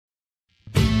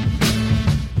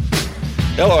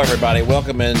Hello, everybody.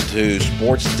 Welcome into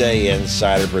SportsDay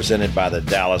Insider presented by the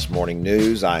Dallas Morning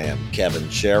News. I am Kevin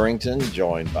Sherrington,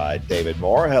 joined by David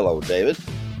Moore. Hello, David.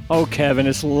 Oh, Kevin,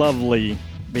 it's lovely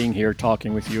being here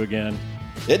talking with you again.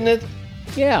 Isn't it?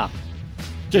 Yeah.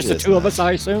 Just the two of us,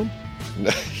 I assume?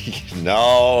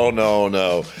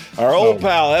 No. Our old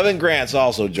pal, Evan Grant's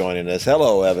also joining us.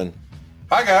 Hello, Evan.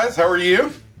 Hi, guys. How are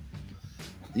you?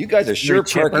 You guys are sure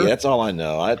perky. That's all I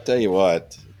know. I tell you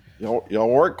what. Y'all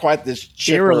weren't quite this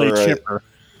chipper. Eerily chipper.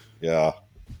 Yeah.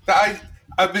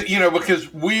 I've been,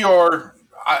 because we are,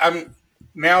 I'm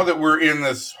now that we're in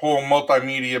this whole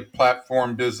multimedia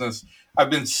platform business,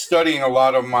 I've been studying a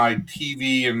lot of my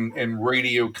TV and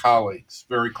radio colleagues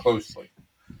very closely.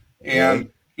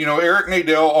 And, Eric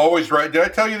Nadel always writes, did I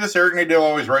tell you this? Eric Nadel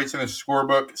always writes in his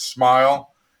scorebook,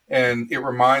 smile, and it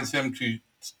reminds him to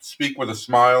speak with a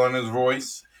smile in his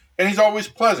voice. And he's always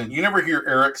pleasant. You never hear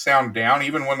Eric sound down,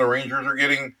 even when the Rangers are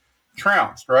getting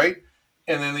trounced, right?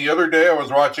 And then the other day, I was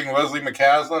watching Leslie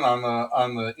McCaslin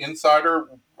on the Insider,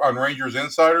 on Rangers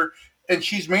Insider, and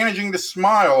she's managing to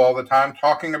smile all the time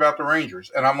talking about the Rangers.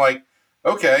 And I'm like,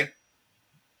 okay,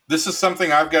 this is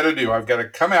something I've got to do. I've got to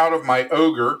come out of my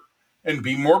ogre and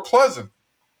be more pleasant.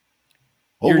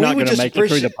 You're not going to make it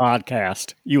through the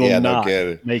podcast. You will not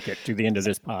make it to the end of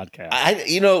this podcast.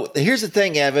 Here's the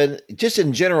thing, Evan. Just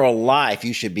in general life,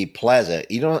 you should be pleasant.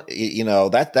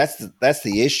 That's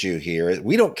the issue here.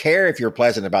 We don't care if you're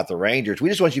pleasant about the Rangers. We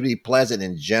just want you to be pleasant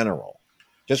in general.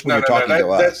 Just when you're talking to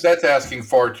us. That's asking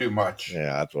far too much.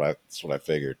 Yeah, that's what I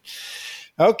figured.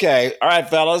 Okay, all right,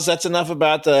 fellas. That's enough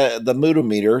about the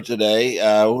moodometer today.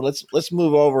 Let's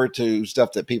move over to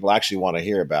stuff that people actually want to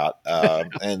hear about,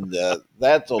 and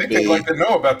that'll be. I'd like to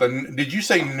know about Did you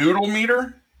say noodle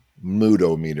meter?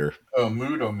 Moodometer. Oh,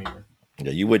 moodometer.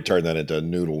 Yeah, you would turn that into a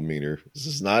noodle meter.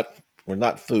 We're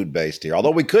not food based here.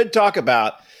 Although we could talk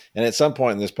about, and at some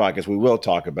point in this podcast, we will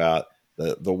talk about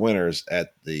the winners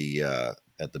at the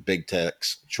Big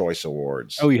Tech's Choice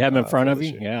Awards. Oh, you have them in front of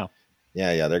you? Yeah.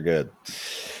 Yeah, they're good.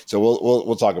 So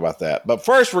we'll talk about that. But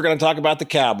first, we're going to talk about the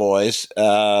Cowboys.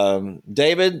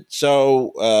 David,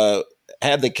 so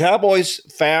have the Cowboys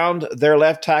found their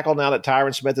left tackle now that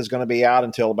Tyron Smith is going to be out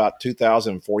until about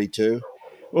 2042?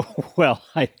 Well,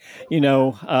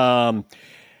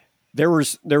 there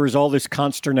was all this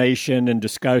consternation and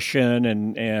discussion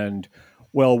and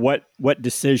well, what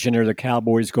decision are the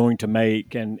Cowboys going to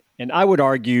make? And I would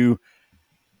argue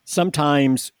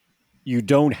sometimes you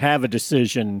don't have a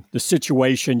decision. The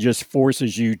situation just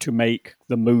forces you to make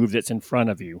the move that's in front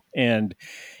of you. And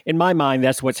in my mind,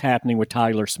 that's what's happening with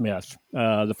Tyler Smith.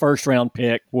 The first round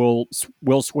pick will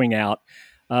swing out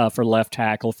for left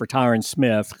tackle for Tyron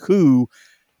Smith, who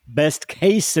best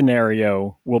case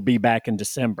scenario will be back in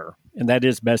December. And that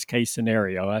is best case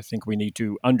scenario. I think we need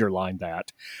to underline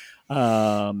that.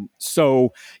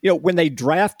 So, when they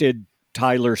drafted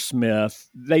Tyler Smith,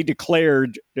 they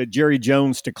declared, Jerry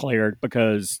Jones declared,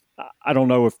 because I don't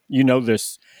know if you know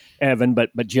this, Evan, but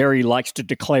Jerry likes to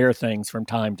declare things from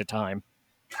time to time.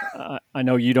 I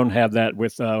know you don't have that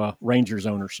with Rangers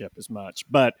ownership as much,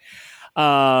 but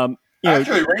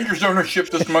actually, Rangers ownership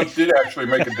this month did actually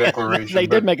make a declaration. They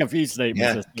did make a few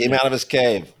statements. Yeah, came out of his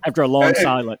cave after a long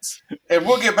silence. And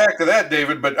we'll get back to that,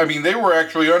 David. But I mean, they were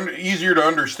actually easier to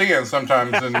understand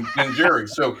sometimes than Jerry.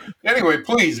 So anyway,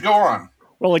 please go on.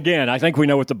 Well, again, I think we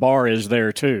know what the bar is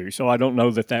there too. So I don't know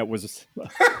that was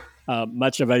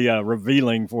much of a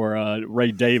revealing for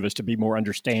Ray Davis to be more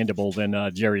understandable than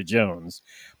Jerry Jones.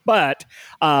 But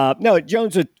no,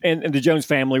 Jones and the Jones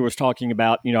family was talking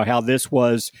about how this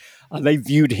was. They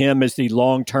viewed him as the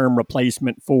long-term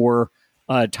replacement for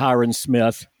Tyron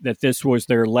Smith, that this was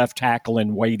their left tackle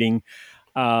in waiting.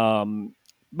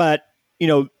 But,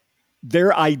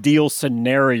 their ideal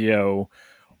scenario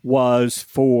was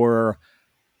for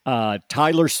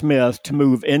Tyler Smith to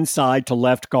move inside to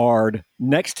left guard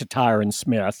next to Tyron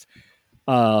Smith,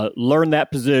 learn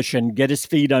that position, get his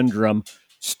feet under him,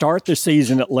 start the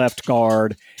season at left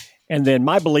guard. And then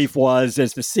my belief was,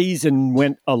 as the season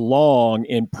went along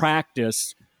in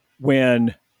practice,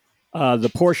 when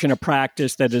the portion of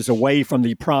practice that is away from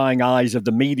the prying eyes of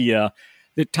the media,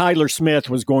 that Tyler Smith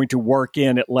was going to work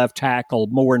in at left tackle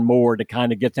more and more to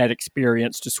kind of get that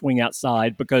experience to swing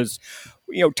outside. Because,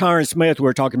 Tyron Smith,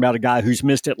 we're talking about a guy who's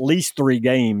missed at least 3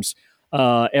 games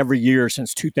every year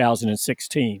since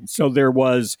 2016. So there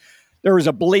was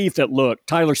a belief that, look,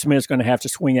 Tyler Smith's going to have to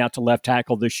swing out to left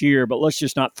tackle this year, but let's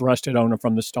just not thrust it on him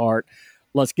from the start.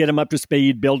 Let's get him up to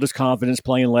speed, build his confidence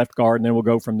playing left guard, and then we'll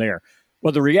go from there.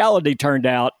 Well, the reality turned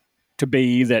out to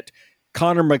be that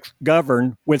Connor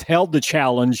McGovern withheld the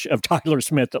challenge of Tyler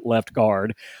Smith at left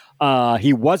guard.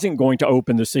 He wasn't going to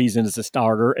open the season as a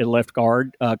starter at left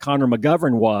guard. Connor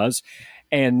McGovern was.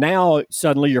 And now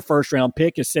suddenly your first-round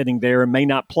pick is sitting there and may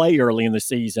not play early in the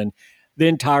season.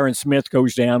 Then Tyron Smith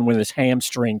goes down when his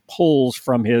hamstring pulls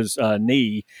from his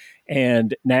knee.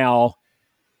 And now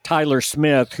Tyler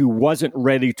Smith, who wasn't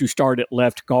ready to start at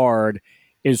left guard,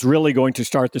 is really going to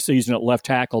start the season at left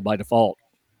tackle by default.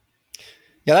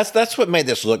 Yeah, that's what made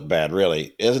this look bad,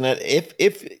 really, isn't it?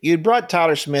 If you brought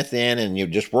Tyler Smith in and you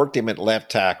just worked him at left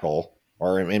tackle,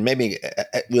 and maybe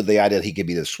with the idea that he could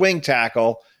be the swing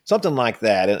tackle, something like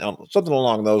that, and something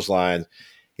along those lines,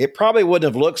 it probably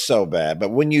wouldn't have looked so bad. But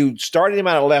when you started him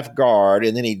out at left guard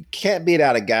and then he can't beat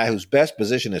out a guy whose best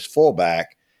position is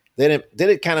fullback, then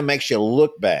it kind of makes you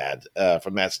look bad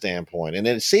from that standpoint. And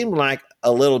it seemed like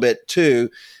a little bit,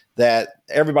 too, that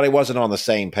everybody wasn't on the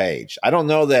same page. I don't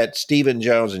know that Stephen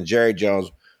Jones and Jerry Jones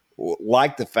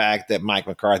liked the fact that Mike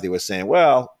McCarthy was saying,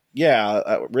 well,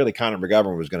 yeah, really Connor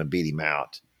McGovern was going to beat him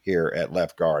out here at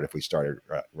left guard if we started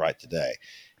right today.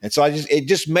 And so it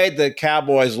just made the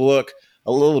Cowboys look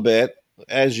a little bit,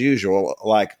 as usual,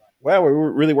 like, well, we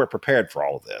really weren't prepared for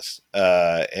all of this,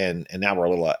 and now we're a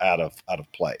little out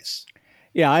of place.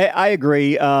 Yeah, I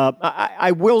agree.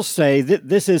 I will say that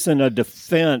this isn't a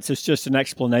defense; it's just an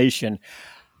explanation.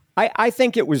 I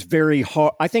think it was very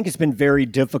hard. I think it's been very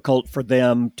difficult for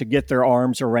them to get their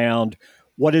arms around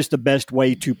what is the best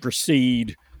way to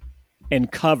proceed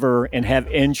and cover and have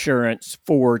insurance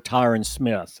for Tyron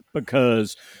Smith,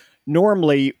 because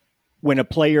normally when a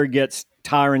player gets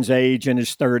Tyron's age in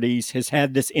his 30s, has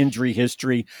had this injury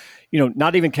history,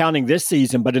 not even counting this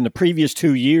season, but in the previous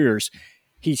 2 years,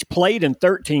 he's played in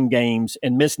 13 games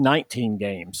and missed 19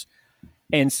 games.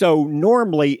 And so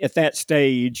normally at that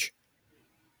stage,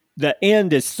 the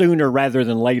end is sooner rather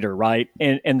than later, right?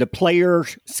 And the player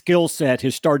skill set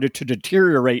has started to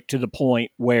deteriorate to the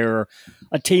point where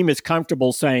a team is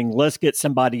comfortable saying, let's get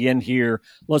somebody in here,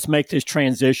 let's make this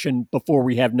transition before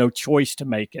we have no choice to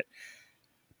make it.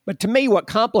 But to me, what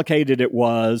complicated it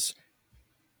was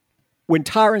when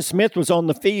Tyron Smith was on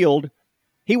the field,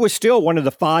 he was still one of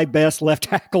the 5 best left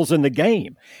tackles in the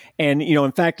game. And,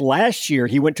 in fact, last year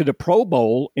he went to the Pro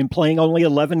Bowl in playing only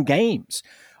 11 games,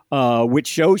 which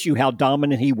shows you how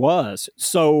dominant he was.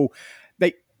 So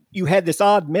you had this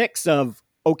odd mix of,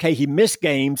 okay, he missed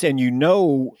games and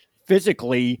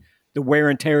physically the wear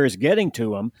and tear is getting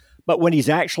to him. But when he's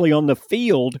actually on the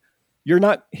field,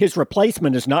 his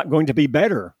replacement is not going to be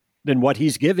better than what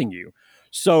he's giving you.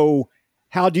 So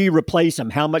how do you replace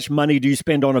him? How much money do you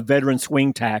spend on a veteran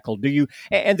swing tackle?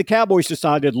 And the Cowboys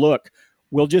decided, look,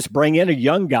 we'll just bring in a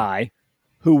young guy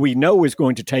who we know is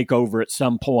going to take over at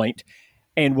some point,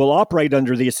 and we'll operate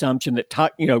under the assumption that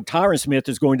Tyron Smith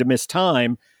is going to miss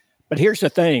time. But here's the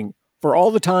thing. For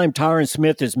all the time Tyron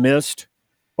Smith has missed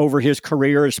over his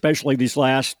career, especially these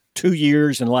last 2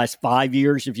 years and last 5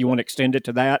 years, if you want to extend it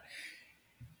to that,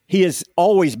 he has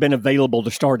always been available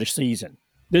to start a season.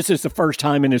 This is the first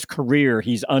time in his career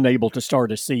he's unable to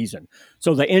start a season.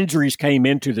 So the injuries came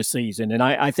into the season, and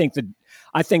I think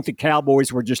the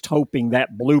Cowboys were just hoping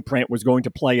that blueprint was going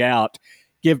to play out,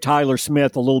 give Tyler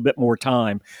Smith a little bit more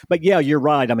time. But yeah, you're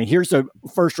right. I mean, here's a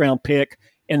first-round pick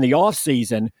in the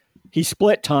offseason. He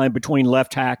split time between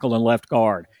left tackle and left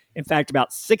guard. In fact,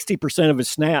 about 60% of his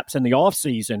snaps in the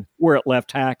offseason were at left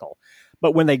tackle.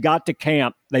 But when they got to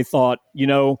camp, they thought,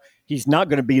 he's not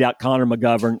going to beat out Connor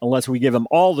McGovern unless we give him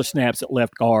all the snaps at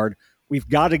left guard. We've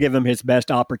got to give him his best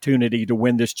opportunity to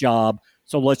win this job.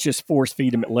 So let's just force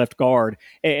feed him at left guard.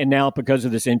 And now, because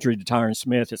of this injury to Tyron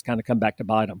Smith, it's kind of come back to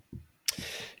bite him.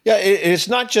 Yeah, it's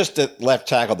not just at left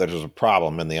tackle that there's a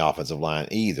problem in the offensive line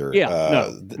either.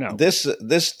 Yeah, no. This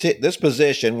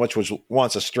position, which was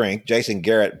once a strength, Jason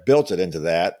Garrett built it into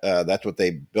that. That's what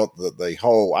they built. The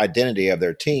whole identity of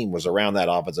their team was around that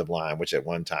offensive line, which at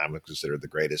one time was considered the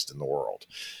greatest in the world.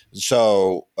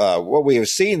 So what we have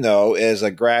seen, though, is a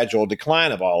gradual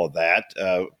decline of all of that.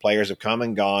 Players have come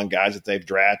and gone. Guys that they've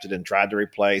drafted and tried to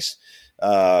replace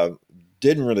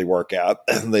didn't really work out.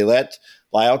 They let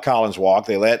Lyle Collins walk.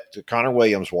 They let Connor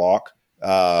Williams walk.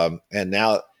 And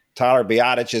now Tyler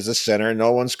Biadasz is the center.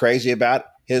 No one's crazy about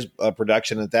his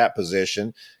production at that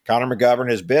position. Connor McGovern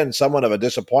has been somewhat of a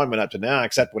disappointment up to now,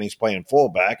 except when he's playing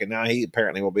fullback, and now he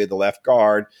apparently will be the left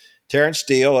guard. Terrence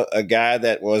Steele, a guy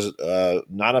that was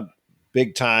not a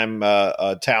big-time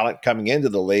talent coming into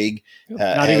the league.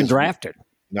 Not even drafted.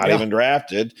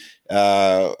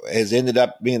 Has ended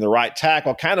up being the right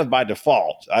tackle kind of by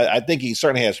default. I think he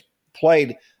certainly has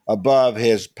played above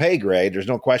his pay grade. There's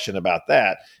no question about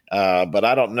that. But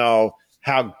I don't know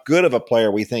how good of a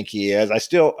player we think he is. I'm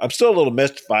still a little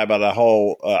mystified by the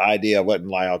whole idea of letting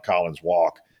Lyle Collins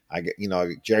walk.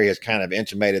 Jerry has kind of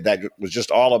intimated that it was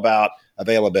just all about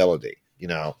availability,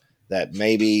 that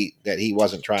maybe that he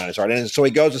wasn't trying as hard. And so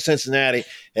he goes to Cincinnati,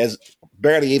 has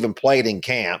barely even played in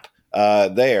camp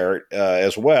there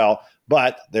as well,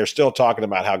 but they're still talking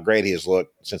about how great he has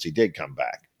looked since he did come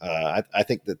back. I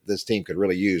think that this team could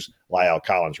really use Lyle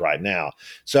Collins right now.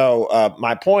 So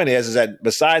my point is that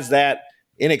besides that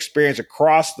inexperience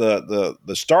across the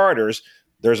starters,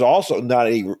 there's also not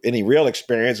any real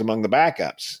experience among the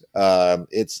backups.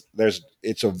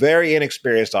 It's a very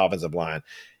inexperienced offensive line.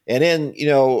 And then,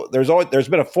 there's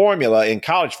been a formula in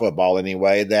college football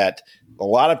anyway that a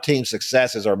lot of team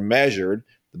successes are measured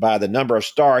by the number of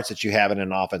starts that you have in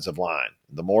an offensive line.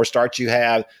 The more starts you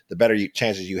have, the better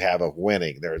chances you have of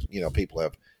winning. There's, people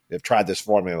have tried this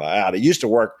formula out. It used to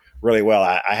work really well.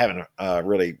 I haven't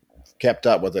really kept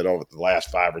up with it over the last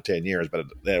 5 or 10 years, but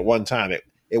at one time it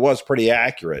was pretty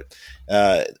accurate.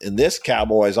 In this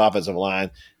Cowboys offensive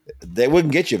line, they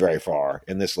wouldn't get you very far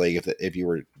in this league if you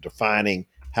were defining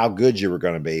how good you were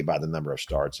going to be by the number of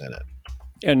starts in it.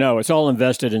 And no, it's all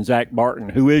invested in Zach Martin,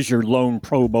 who is your lone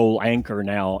Pro Bowl anchor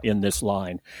now in this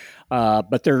line.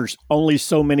 But there's only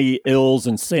so many ills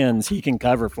and sins he can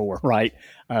cover for, right?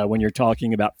 When you're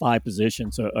talking about 5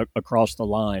 positions across the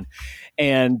line.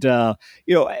 And, and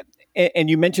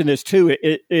you mentioned this too,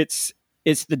 it's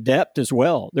the depth as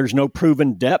well. There's no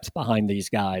proven depth behind these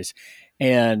guys.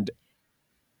 And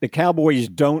the Cowboys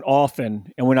don't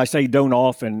often, and when I say don't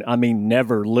often, I mean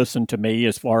never listen to me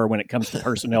as far when it comes to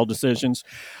personnel decisions.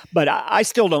 But I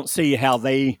still don't see how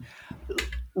they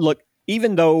look,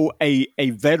 even though a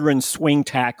veteran swing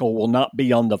tackle will not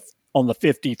be on the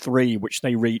 53, which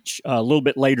they reach a little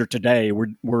bit later today.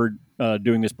 We're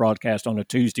doing this broadcast on a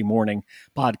Tuesday morning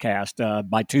podcast.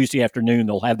 By Tuesday afternoon,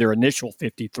 they'll have their initial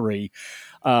 53.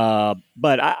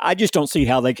 But I just don't see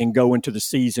how they can go into the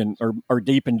season or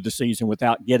deep into the season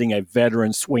without getting a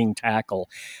veteran swing tackle.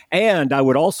 And I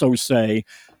would also say,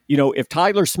 if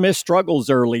Tyler Smith struggles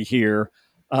early here,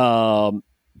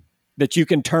 that you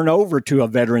can turn over to a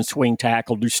veteran swing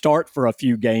tackle to start for a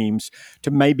few games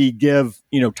to maybe give,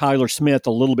 Tyler Smith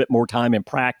a little bit more time in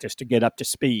practice to get up to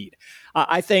speed.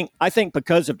 I think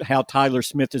because of how Tyler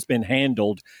Smith has been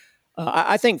handled,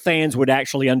 I think fans would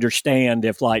actually understand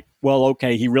if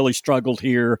he really struggled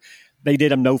here. They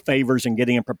did him no favors in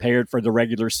getting him prepared for the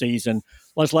regular season.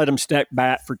 Let's let him step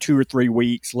back for 2 or 3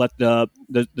 weeks, let the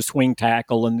swing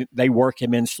tackle, and they work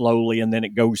him in slowly, and then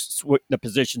it goes. The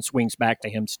position swings back to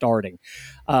him starting.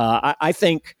 I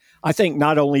think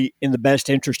not only in the best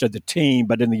interest of the team,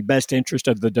 but in the best interest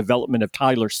of the development of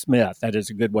Tyler Smith, that is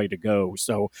a good way to go.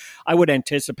 So I would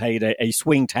anticipate a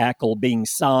swing tackle being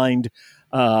signed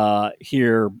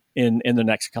here in the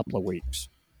next couple of weeks.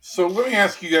 So let me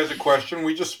ask you guys a question.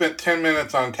 We just spent 10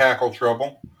 minutes on tackle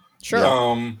trouble. Sure.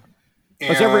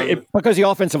 Because the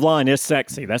offensive line is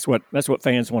sexy. That's what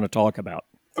fans want to talk about.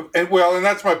 And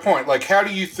that's my point. How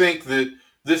do you think that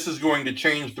this is going to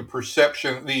change the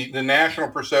perception, the national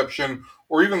perception,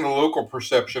 or even the local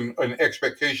perception and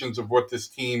expectations of what this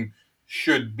team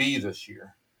should be this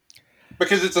year?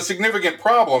 Because it's a significant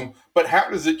problem, but how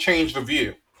does it change the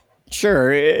view?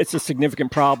 Sure, it's a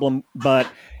significant problem, but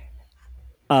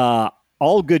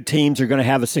all good teams are going to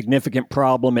have a significant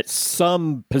problem at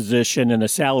some position in a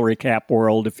salary cap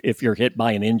world if you're hit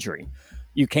by an injury.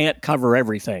 You can't cover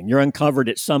everything. You're uncovered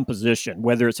at some position,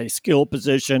 whether it's a skill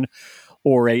position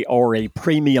or a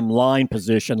premium line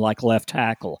position like left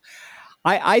tackle.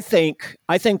 I think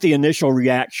the initial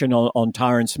reaction on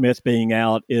Tyron Smith being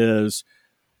out is,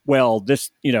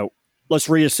 let's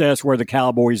reassess where the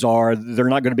Cowboys are. They're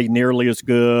not going to be nearly as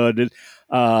good.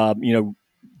 Then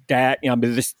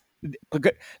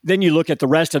you look at the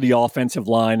rest of the offensive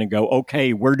line and go,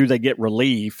 okay, where do they get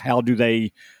relief? How do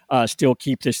they still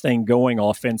keep this thing going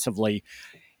offensively?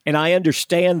 And I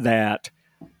understand that,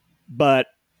 but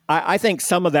I think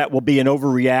some of that will be an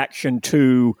overreaction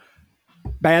to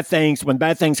bad things. When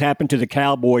bad things happen to the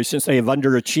Cowboys, since they have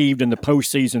underachieved in the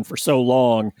postseason for so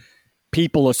long,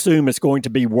 people assume it's going to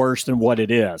be worse than what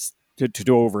it is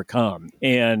to overcome.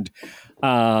 And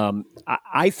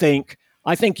I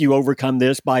think you overcome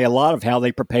this by a lot of how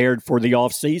they prepared for the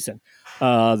offseason.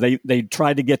 They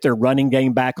tried to get their running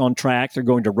game back on track. They're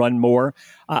going to run more.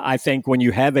 I think when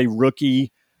you have a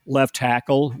rookie left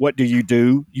tackle, what do?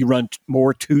 You run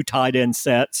more 2 tight end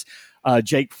sets.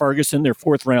 Jake Ferguson, their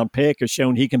 4th-round pick, has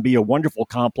shown he can be a wonderful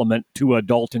complement to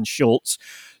Dalton Schultz.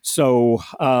 So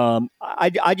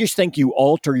I just think you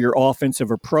alter your offensive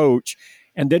approach.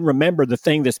 And then remember, the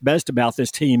thing that's best about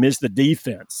this team is the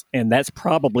defense, and that's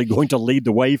probably going to lead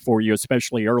the way for you,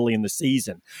 especially early in the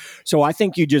season. So I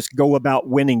think you just go about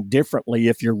winning differently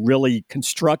if you're really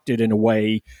constructed in a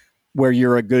way where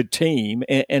you're a good team.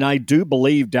 And I do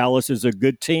believe Dallas is a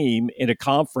good team in a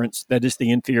conference that is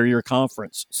the inferior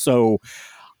conference. So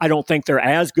I don't think they're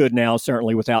as good now,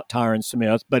 certainly without Tyron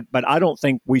Smith, but I don't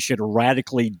think we should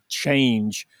radically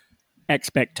change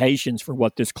expectations for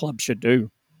what this club should do.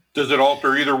 Does it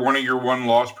alter either one of your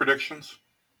one-loss predictions?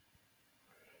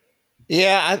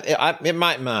 Yeah, it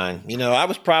might mine. I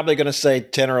was probably going to say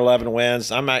 10 or 11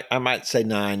 wins. I might say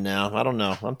 9 now. I don't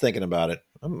know. I'm thinking about it.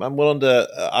 I'm willing to.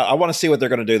 I want to see what they're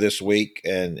going to do this week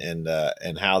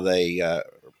and how they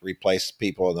replace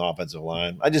people in the offensive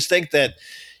line. I just think that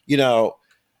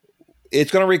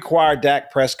it's going to require Dak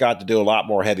Prescott to do a lot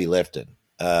more heavy lifting,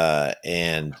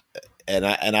 and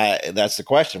that's the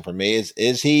question for me: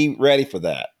 is he ready for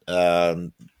that?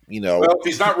 Well, if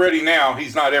he's not ready now,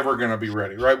 he's not ever going to be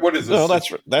ready, right? What is this? No,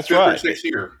 that's right. 6th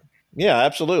year. Yeah,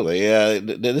 absolutely. Yeah,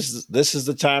 this is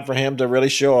the time for him to really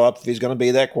show up if he's going to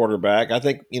be that quarterback. I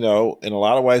think in a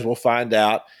lot of ways we'll find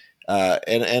out.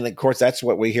 And of course that's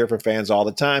what we hear from fans all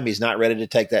the time. He's not ready to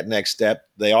take that next step.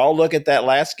 They all look at that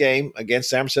last game against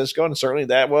San Francisco, and certainly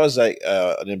that was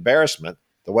an embarrassment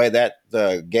the way that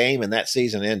the game and that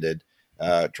season ended,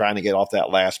 trying to get off that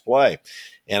last play.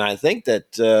 And I think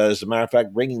that, as a matter of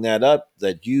fact, bringing that up,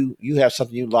 that you have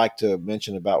something you'd like to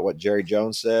mention about what Jerry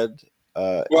Jones said.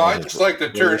 Well, I just like to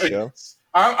turn.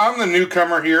 I'm the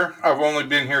newcomer here. I've only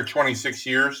been here 26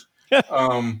 years.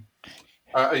 You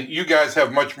guys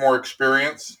have much more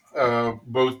experience,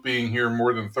 both being here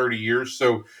more than 30 years.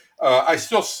 So I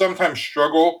still sometimes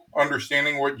struggle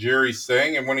understanding what Jerry's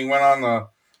saying. And when he went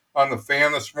on the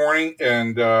fan this morning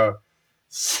and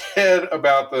said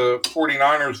about the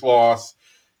 49ers loss,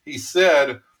 he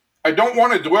said, "I don't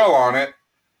want to dwell on it,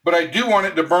 but I do want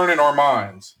it to burn in our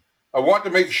minds. I want to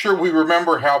make sure we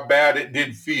remember how bad it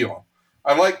did feel.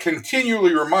 I like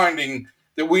continually reminding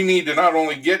that we need to not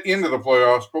only get into the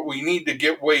playoffs, but we need to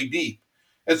get way deep."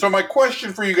 And so my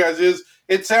question for you guys is,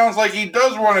 it sounds like he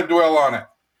does want to dwell on it.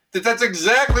 That's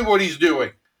exactly what he's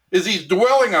doing, is he's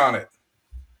dwelling on it.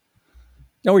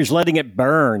 No, he's letting it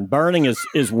burn. Burning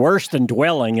is worse than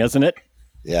dwelling, isn't it?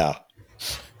 Yeah.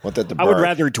 Want that to burn. I would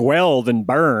rather dwell than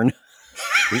burn.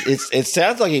 It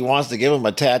sounds like he wants to give him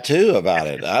a tattoo about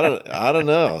it. I don't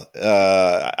know.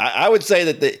 I would say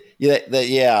that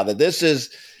this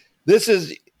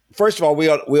is first of all,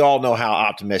 we all know how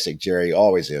optimistic Jerry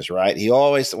always is, right? He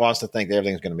always wants to think that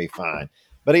everything's going to be fine,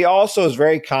 but he also is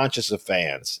very conscious of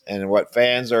fans and what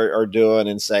fans are doing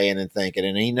and saying and thinking,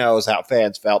 and he knows how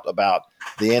fans felt about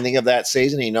the ending of that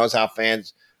season. He knows how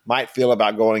fans might feel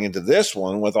about going into this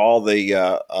one with all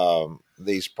the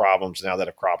these problems now that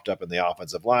have cropped up in the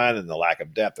offensive line and the lack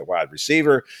of depth at wide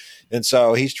receiver. And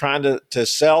so he's trying to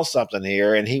sell something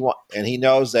here, and he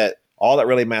knows that all that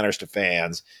really matters to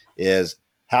fans is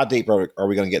how deep are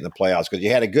we going to get in the playoffs? Because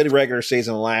you had a good regular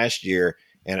season last year,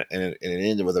 and it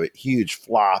ended with a huge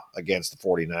flop against the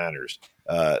 49ers.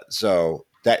 So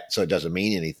it doesn't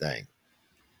mean anything.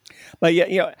 But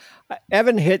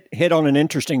Evan hit on an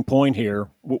interesting point here,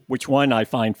 which one I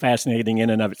find fascinating in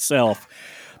and of itself.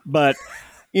 But,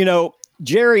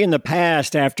 Jerry in the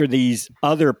past, after these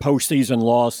other postseason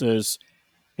losses,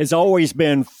 has always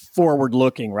been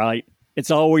forward-looking, right?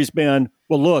 It's always been,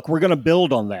 well, look, we're going to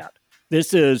build on that.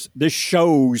 This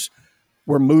shows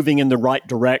we're moving in the right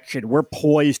direction. We're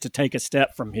poised to take a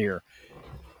step from here.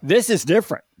 This is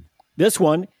different. This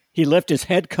one, he left his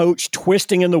head coach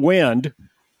twisting in the wind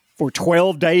for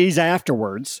 12 days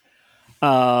afterwards,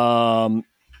 and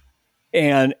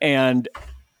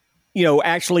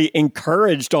actually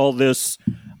encouraged all this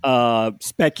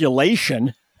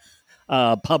speculation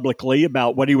publicly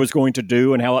about what he was going to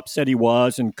do and how upset he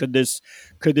was, and could this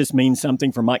mean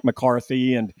something for Mike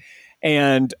McCarthy,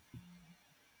 and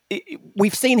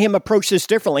we've seen him approach this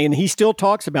differently, and he still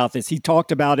talks about this. He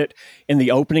talked about it in the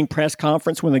opening press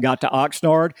conference when they got to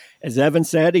Oxnard. As Evan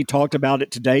said, he talked about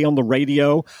it today on the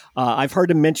radio. I've heard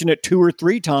him mention it 2 or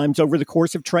 3 times over the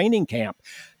course of training camp.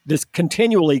 This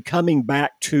continually coming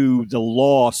back to the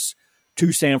loss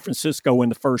to San Francisco in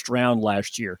the first round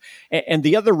last year. And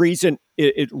the other reason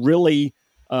it really,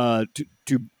 to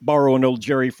borrow an old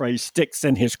Jerry phrase, sticks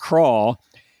in his craw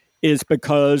is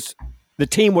because the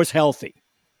team was healthy.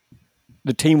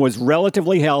 The team was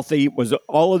relatively healthy.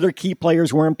 All of their key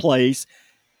players were in place.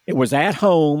 It was at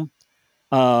home.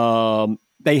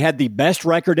 They had the best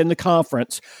record in the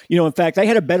conference. In fact, they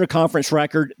had a better conference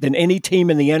record than any team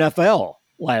in the NFL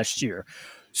last year.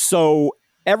 So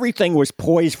everything was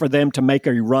poised for them to make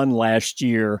a run last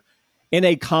year. in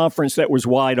a conference that was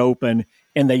wide open,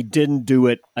 and they didn't do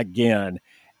it again.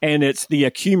 And it's the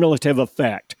accumulative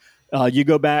effect. You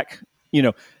go back,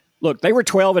 look, they were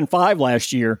 12-5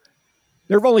 last year.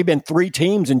 There have only been 3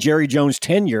 teams in Jerry Jones'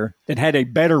 tenure that had a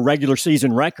better regular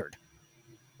season record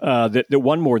that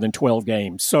won more than 12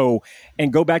 games. So,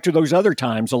 and go back to those other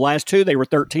times. The last 2, they were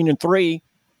 13-3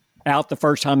 out the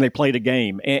first time they played a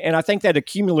game. And I think that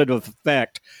accumulative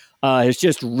effect has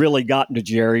just really gotten to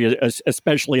Jerry,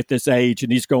 especially at this age.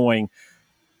 And he's going,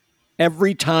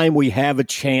 every time we have a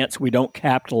chance, we don't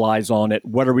capitalize on it.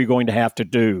 What are we going to have to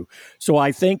do? So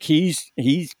I think he's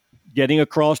getting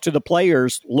across to the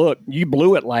players, look, you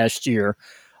blew it last year.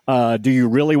 Do you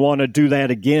really want to do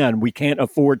that again? We can't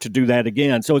afford to do that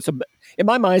again. So in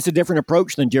my mind, it's a different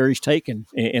approach than Jerry's taken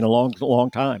in a long,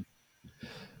 long time.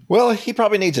 Well, he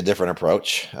probably needs a different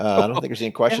approach. I don't think there's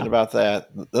any question about that.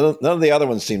 None of the other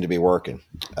ones seem to be working.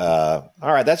 All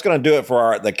right, that's going to do it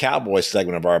for the Cowboys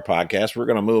segment of our podcast. We're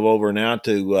going to move over now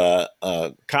to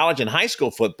college and high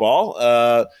school football.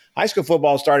 High school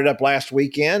football started up last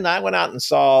weekend. I went out and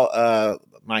saw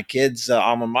my kids'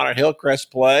 alma mater,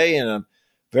 Hillcrest, play in a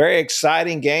very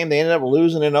exciting game. They ended up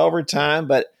losing in overtime,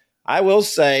 but I will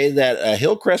say that a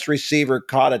Hillcrest receiver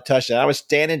caught a touchdown. I was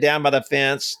standing down by the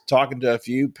fence talking to a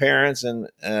few parents, and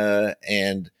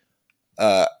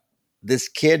this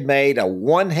kid made a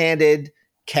one-handed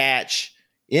catch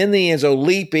in the end zone,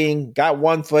 leaping, got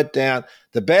 1 foot down.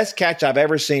 The best catch I've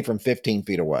ever seen from 15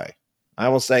 feet away. I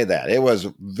will say that. It was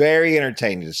very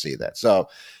entertaining to see that. So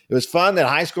it was fun that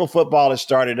high school football has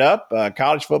started up.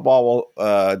 College football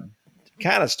will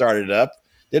kind of started up.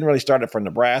 Didn't really start it for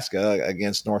Nebraska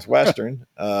against Northwestern,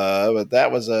 but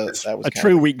that was a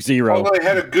true week 0. Although they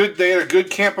had a good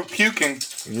camp of puking.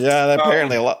 Yeah,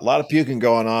 apparently a lot of puking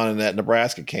going on in that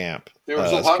Nebraska camp. There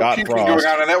was a lot of puking going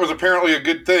on, and that was apparently a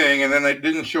good thing. And then they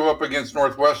didn't show up against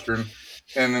Northwestern,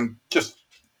 and then just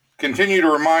continue to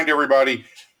remind everybody,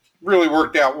 really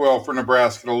worked out well for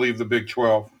Nebraska to leave the Big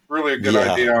 12. Really a good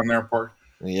idea on their part.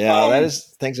 Yeah,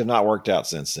 things have not worked out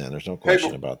since then. There's no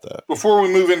question about that. Before we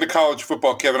move into college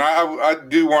football, Kevin, I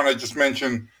do want to just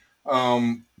mention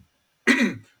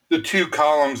the 2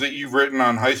 columns that you've written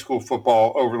on high school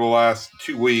football over the last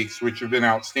 2 weeks, which have been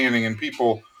outstanding, and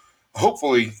people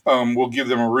hopefully will give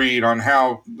them a read on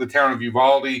how the town of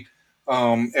Uvalde,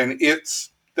 and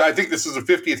I think this is the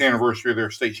 50th anniversary of their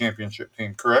state championship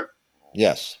team, correct?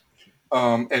 Yes.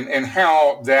 And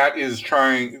how that is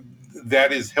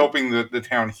helping the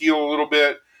town heal a little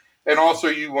bit. And also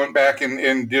you went back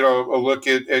and did a look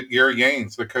at Gary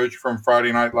Gaines, the coach from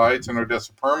Friday Night Lights and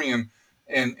Odessa Permian,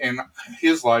 and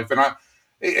his life. And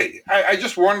I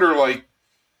just wonder, like,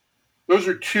 those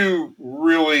are 2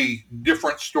 really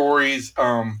different stories,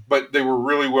 but they were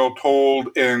really well told.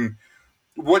 And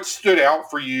what stood out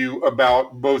for you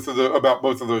about both of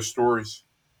those stories?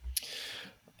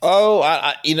 Oh,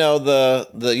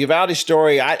 the Uvalde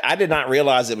story, I did not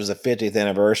realize it was the 50th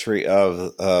anniversary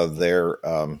of their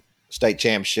state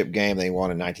championship game. They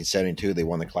won in 1972. They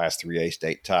won the Class 3A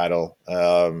state title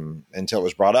until it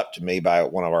was brought up to me by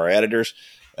one of our editors.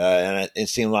 And it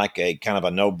seemed like a kind of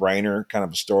a no-brainer kind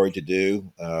of a story to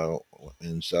do.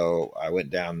 And so I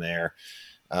went down there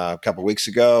a couple of weeks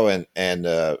ago and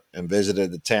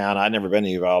visited the town. I'd never been to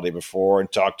Uvalde before,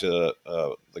 and talked to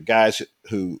the guys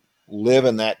who live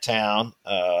in that town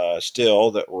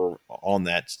still that were on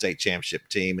that state championship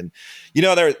team. And,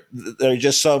 there's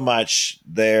just so much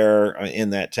there in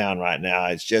that town right now.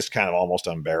 It's just kind of almost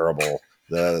unbearable,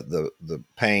 the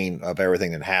pain of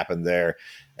everything that happened there.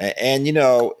 And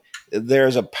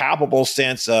there's a palpable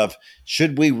sense of,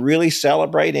 should we really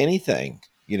celebrate anything,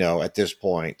 at this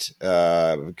point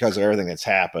because of everything that's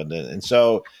happened. And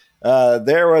so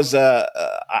there was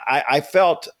I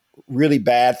felt really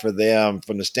bad for them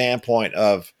from the standpoint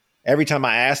of every time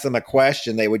I asked them a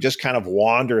question, they would just kind of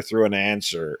wander through an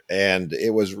answer. And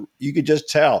you could just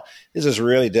tell this is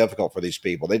really difficult for these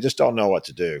people. They just don't know what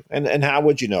to do. And how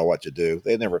would you know what to do?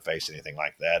 They'd never faced anything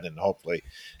like that. And hopefully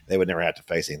they would never have to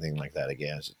face anything like that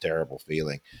again. It's a terrible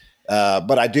feeling.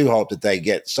 But I do hope that they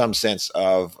get some sense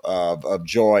of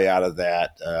joy out of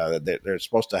that. They're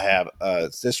supposed to have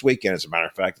this weekend, as a matter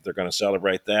of fact, that they're going to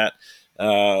celebrate that.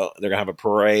 They're going to have a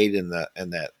parade, and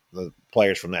the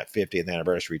players from that 50th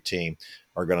anniversary team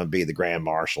are going to be the grand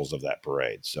marshals of that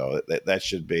parade. So that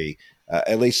should be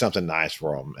at least something nice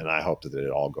for them, and I hope that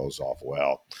it all goes off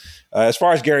well. As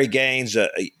far as Gary Gaines,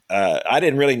 I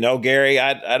didn't really know Gary.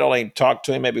 I'd only talked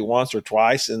to him maybe once or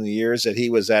twice in the years that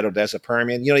he was at Odessa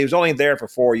Permian. He was only there for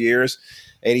 4 years,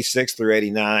 86 through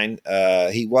 89.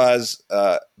 He was,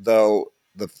 though,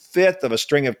 the 5th of a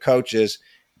string of coaches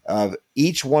of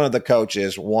each one of the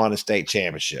coaches won a state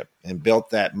championship and built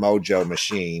that mojo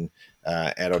machine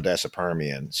at Odessa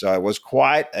Permian. So it was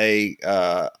quite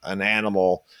an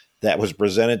animal that was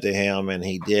presented to him, and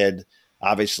he did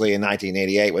obviously in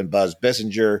 1988 when Buzz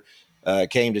Bissinger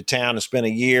came to town to spend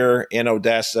a year in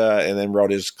Odessa, and then wrote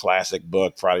his classic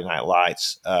book Friday Night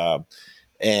Lights,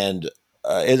 and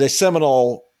is a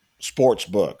seminal sports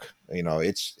book.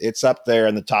 It's up there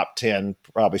in the top 10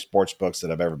 probably sports books that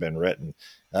have ever been written.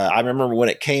 I remember when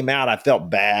it came out, I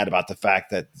felt bad about the fact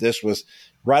that this was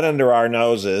right under our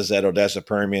noses at Odessa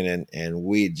Permian, and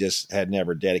we just had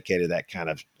never dedicated that kind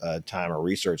of time or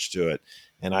research to it.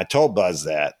 And I told Buzz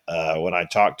that when I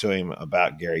talked to him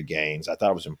about Gary Gaines. I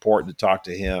thought it was important to talk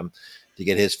to him to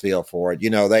get his feel for it.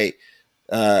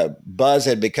 Buzz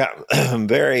had become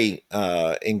very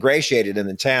ingratiated in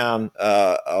the town,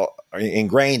 or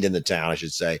ingrained in the town, I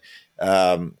should say,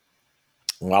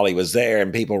 while he was there,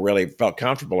 and people really felt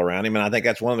comfortable around him. And I think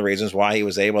that's one of the reasons why he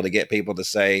was able to get people to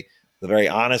say the very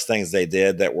honest things they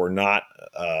did that were not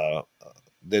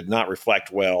did not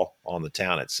reflect well on the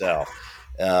town itself.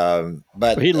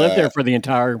 But he lived there for the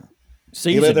entire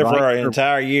season. He lived there right? for an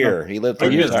entire year. He lived for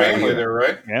his family there,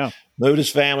 right? Yeah. Moved his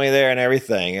family there and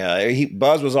everything.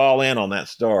 Buzz was all in on that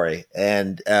story.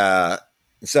 And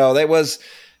so there was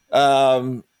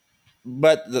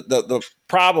but the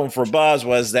problem for Buzz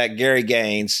was that Gary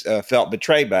Gaines felt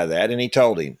betrayed by that, and he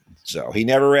told him so. He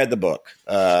never read the book.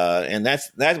 And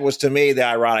that was, to me, the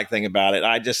ironic thing about it.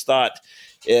 I just thought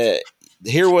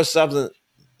here was something.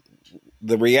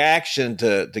 The reaction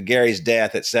to Gary's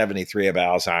death at 73 of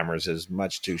Alzheimer's is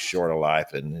much too short a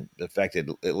life, and affected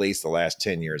at least the last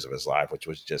 10 years of his life, which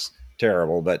was just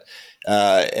terrible. But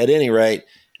at any rate,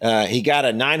 he got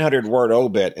a 900-word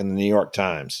obit in the New York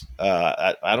Times.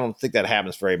 I don't think that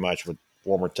happens very much with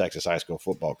former Texas high school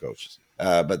football coaches.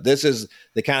 But this is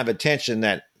the kind of attention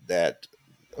that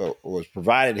was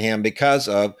provided him because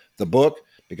of the book,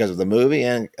 because of the movie,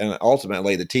 and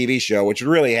ultimately the TV show, which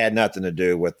really had nothing to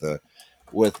do with the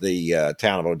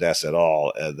town of Odessa at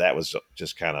all. That was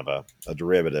just kind of a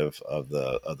derivative of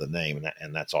the name,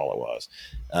 and that's all it was.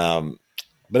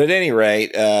 But at any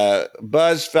rate,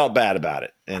 Buzz felt bad about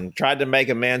it and tried to make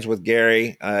amends with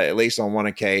Gary, at least on one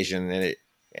occasion.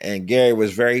 And Gary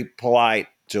was very polite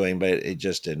to him, but it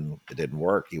just didn't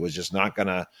work. He was just not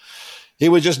gonna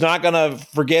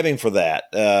forgive him for that.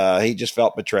 He just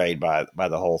felt betrayed by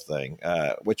the whole thing,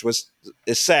 which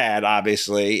is sad,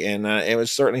 obviously, and it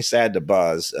was certainly sad to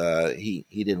Buzz. He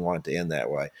didn't want it to end that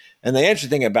way. And the interesting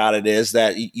thing about it is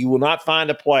that you will not find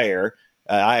a player.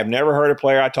 I have never heard a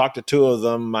player. I talked to two of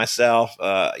them myself.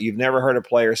 You've never heard a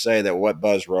player say that what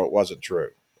Buzz wrote wasn't true.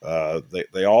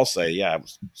 They all say, yeah,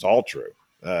 it's all true.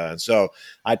 So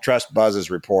I trust Buzz's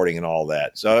reporting and all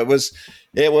that. So it was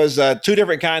two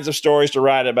different kinds of stories to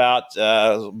write about,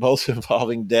 both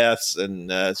involving deaths,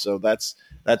 and so that's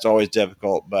always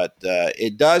difficult. But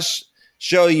it does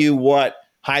show you what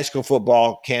high school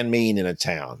football can mean in a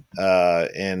town,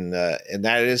 and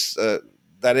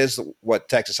that is what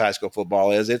Texas high school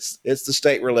football is. It's the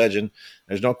state religion.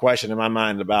 There's no question in my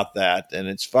mind about that, and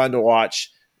it's fun to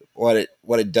watch what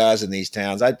it does in these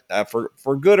towns.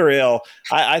 For good or ill,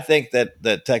 I think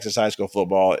that Texas high school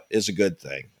football is a good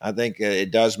thing. I think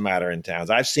it does matter in towns.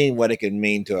 I've seen what it can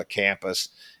mean to a campus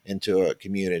and to a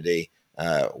community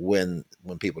when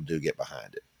people do get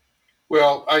behind it.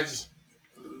 Well,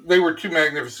 they were two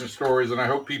magnificent stories, and I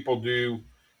hope people do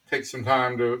take some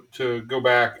time to go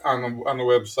back on the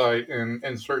website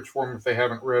and search for them if they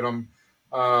haven't read them.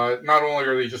 Not only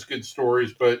are they just good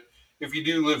stories, but if you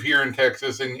do live here in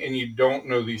Texas and you don't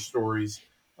know these stories,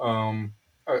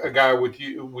 a guy with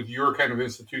your kind of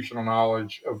institutional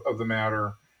knowledge of the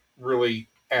matter really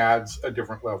adds a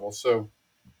different level. So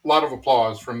a lot of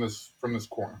applause from this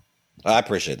corner. I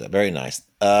appreciate that. Very nice.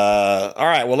 All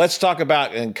right. Well, let's talk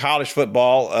about in college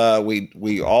football.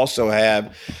 We also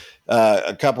have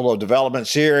a couple of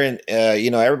developments here, and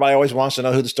everybody always wants to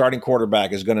know who the starting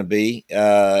quarterback is going to be.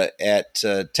 At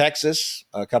Texas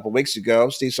a couple of weeks ago,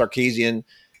 Steve Sarkisian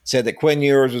said that Quinn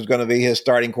Ewers was going to be his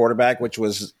starting quarterback, which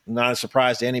was not a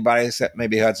surprise to anybody except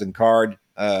maybe Hudson Card,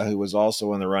 who was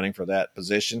also in the running for that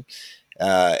position.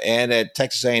 And at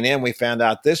Texas A&M, we found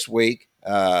out this week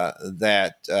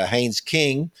that Haynes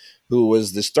King, who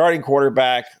was the starting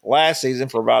quarterback last season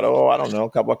for about, a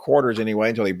couple of quarters anyway,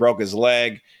 until he broke his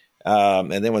leg,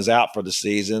 and then was out for the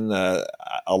season. A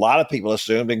lot of people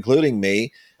assumed, including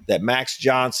me, that Max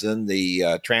Johnson,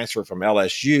 the transfer from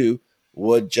LSU,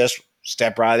 would just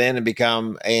step right in and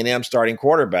become A&M starting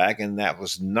quarterback, and that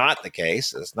was not the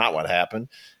case. That's not what happened,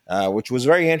 which was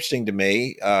very interesting to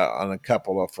me on a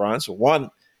couple of fronts. One,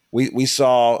 we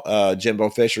saw Jimbo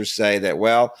Fisher say that,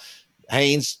 well,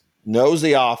 Haynes knows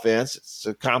the offense. It's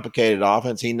a complicated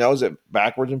offense. He knows it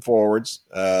backwards and forwards.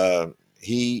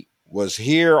 He was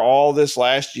here all this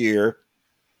last year,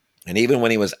 and even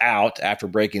when he was out after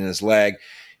breaking his leg,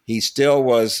 he still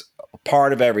was a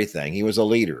part of everything. He was a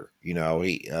leader.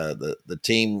 The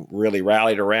team really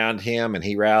rallied around him, and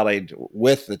he rallied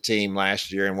with the team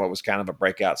last year in what was kind of a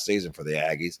breakout season for the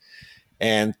Aggies.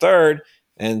 And third,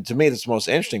 and to me, that's the most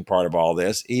interesting part of all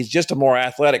this, he's just a more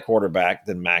athletic quarterback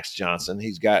than Max Johnson.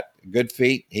 He's got good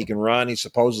feet. He can run. He's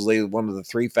supposedly one of the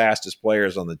 3 fastest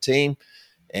players on the team.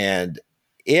 And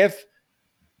if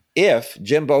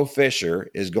Jimbo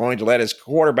Fisher is going to let his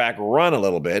quarterback run a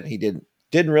little bit, he didn't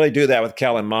really do that with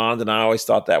Kellen Mond, and I always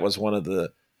thought that was one of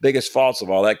the biggest faults of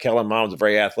all that. Kellen Mond was a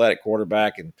very athletic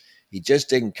quarterback, and he just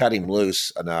didn't cut him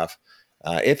loose enough.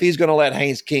 If he's going to let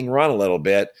Haynes King run a little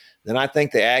bit, then I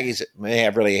think the Aggies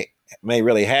may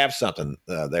really have something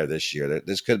there this year.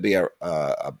 This could be a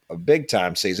big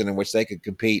time season in which they could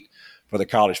compete for the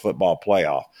college football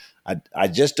playoff. I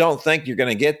just don't think you're going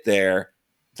to get there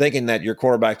thinking that your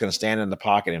quarterback's going to stand in the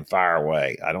pocket and fire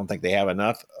away. I don't think they have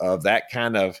enough of that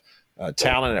kind of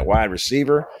talent at wide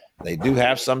receiver. They do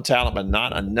have some talent, but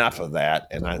not enough of that.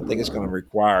 And I think it's going to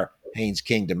require Haynes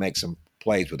King to make some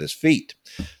plays with his feet.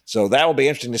 So that will be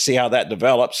interesting to see how that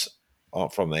develops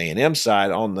from the A&M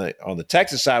side. On the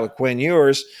Texas side with Quinn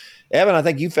Ewers, Evan, I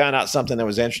think you found out something that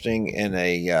was interesting in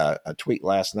a tweet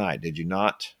last night. Did you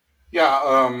not? Yeah,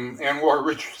 Anwar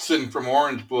Richardson from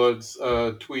Orange Bloods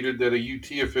tweeted that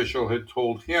a UT official had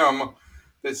told him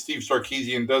that Steve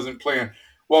Sarkisian doesn't plan.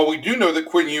 While we do know that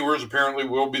Quinn Ewers apparently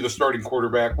will be the starting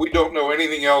quarterback, we don't know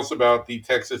anything else about the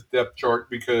Texas depth chart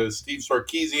because Steve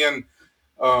Sarkisian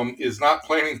is not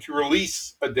planning to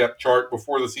release a depth chart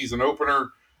before the season opener,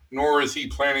 nor is he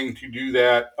planning to do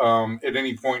that at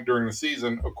any point during the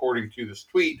season, according to this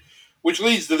tweet, which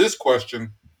leads to this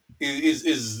question.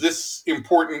 Is this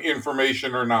important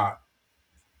information or not?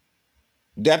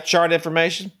 Depth chart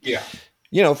information? Yeah.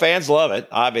 Fans love it,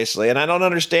 obviously, and I don't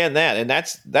understand that. And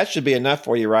that should be enough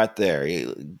for you right there.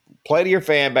 You play to your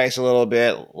fan base a little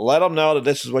bit. Let them know that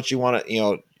this is what you want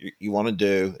to, you want to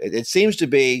do. It seems to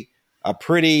be a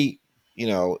pretty,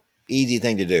 easy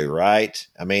thing to do, right?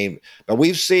 I mean, but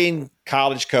we've seen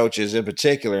college coaches in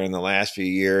particular in the last few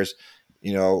years,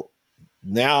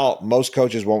 now most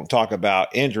coaches won't talk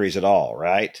about injuries at all,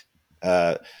 right?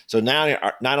 So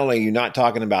now not only are you not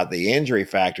talking about the injury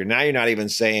factor, now you're not even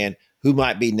saying who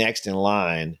might be next in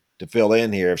line to fill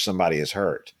in here if somebody is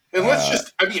hurt. And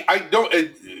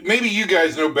maybe you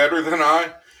guys know better than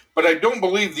I, but I don't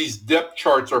believe these depth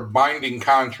charts are binding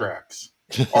contracts.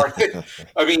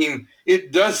 I mean,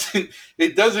 it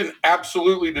doesn't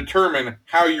absolutely determine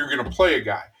how you're going to play a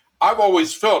guy. I've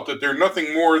always felt that they're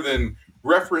nothing more than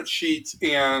reference sheets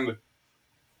and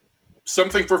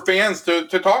something for fans to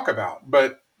talk about,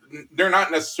 but they're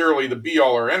not necessarily the be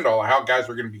all or end all of how guys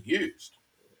are going to be used.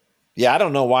 Yeah, I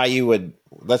don't know why you would.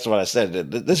 That's what I said.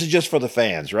 This is just for the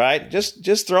fans, right?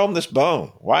 Just throw them this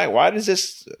bone. Why does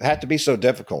this have to be so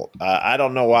difficult? I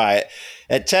don't know why.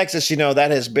 At Texas,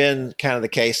 that has been kind of the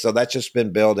case. So that's just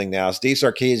been building now. Steve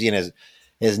Sarkisian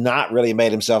has not really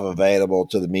made himself available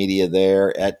to the media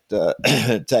there at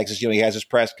Texas. He has his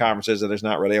press conferences, and there's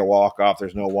not really a walk-off.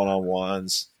 There's no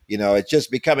one-on-ones. It's just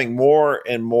becoming more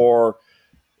and more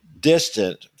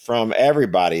distant from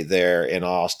everybody there in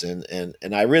Austin, and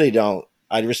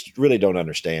I just really don't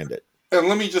understand it. And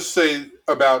let me just say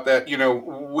about that,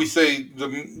 we say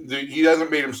he hasn't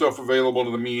made himself available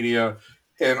to the media,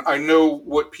 and I know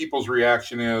what people's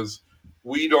reaction is.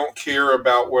 We don't care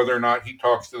about whether or not he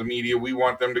talks to the media. We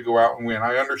want them to go out and win.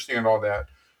 I understand all that.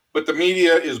 But the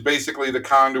media is basically the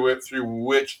conduit through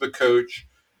which the coach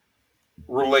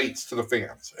relates to the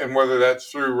fans. And whether that's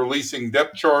through releasing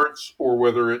depth charts or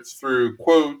whether it's through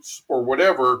quotes or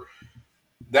whatever,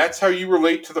 that's how you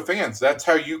relate to the fans. That's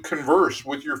how you converse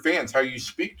with your fans, how you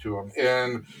speak to them.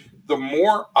 And the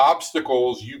more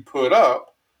obstacles you put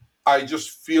up, I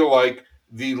just feel like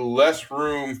the less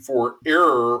room for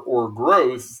error or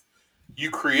growth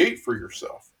you create for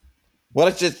yourself. Well,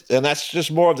 that's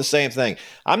just more of the same thing.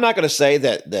 I'm not going to say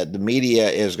that the media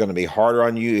is going to be harder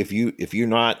on you if you're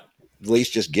not at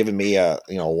least just giving me a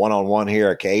one-on-one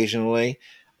here occasionally.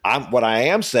 What I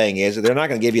am saying is that they're not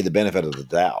going to give you the benefit of the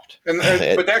doubt.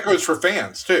 But that goes for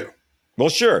fans too. Well,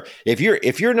 sure. If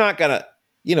you're not going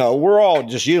to, we're all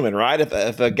just human, right?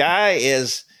 If a guy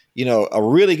is a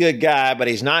really good guy, but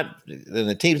he's not, then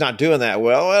the team's not doing that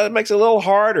well, it makes it a little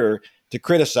harder to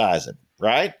criticize him,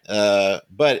 right?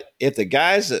 But if the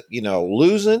guy's,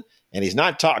 losing and he's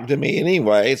not talking to me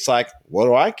anyway, it's like, what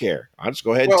do I care? I'll just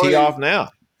go ahead and tee off now.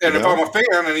 And if I'm a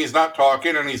fan and he's not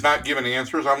talking and he's not giving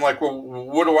answers, I'm like, well,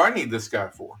 what do I need this guy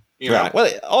for? Right.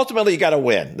 Well, ultimately, you got to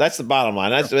win. That's the bottom line.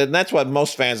 That's what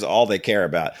most fans, all they care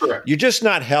about. Correct. You're just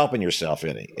not helping yourself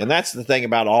any. And that's the thing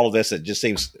about all of this that just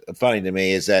seems funny to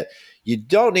me is that you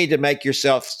don't need to make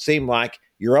yourself seem like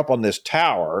you're up on this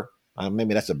tower.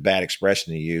 Maybe that's a bad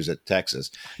expression to use at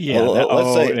Texas. Yeah.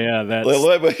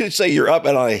 Let's say you're up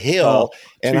on a hill,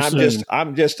 and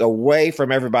I'm just away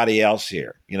from everybody else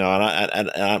here.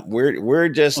 And we're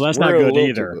just. Well, that's not good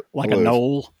either. Like a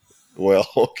knoll. Well,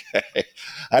 okay.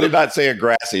 I did not say a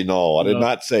grassy knoll. I did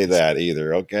not say that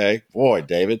either. Okay, boy,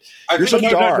 David, you're so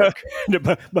dark.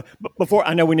 But before,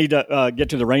 I know we need to get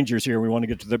to the Rangers here. We want to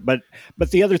get to but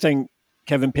the other thing,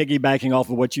 Kevin, piggybacking off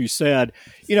of what you said,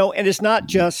 and it's not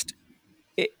just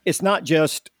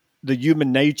the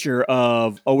human nature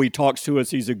of, he talks to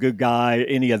us, he's a good guy,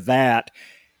 any of that.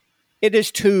 It is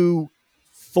to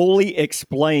fully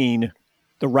explain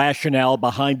the rationale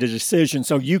behind the decision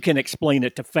so you can explain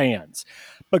it to fans.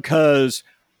 Because,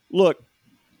 look,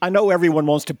 I know everyone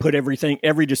wants to put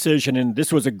every decision in,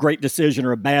 this was a great decision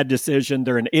or a bad decision,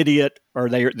 they're an idiot or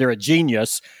they're a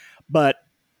genius. But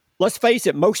let's face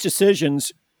it, most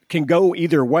decisions can go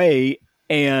either way.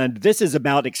 And this is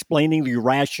about explaining the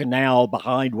rationale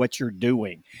behind what you're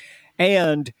doing.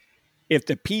 And if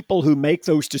the people who make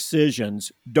those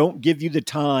decisions don't give you the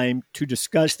time to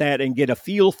discuss that and get a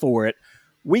feel for it,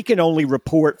 we can only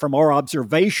report from our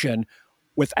observation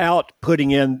without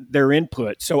putting in their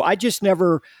input. So I've just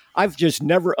never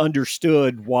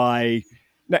understood why.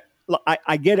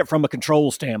 I get it from a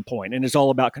control standpoint, and it's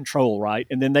all about control, right?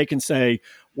 And then they can say,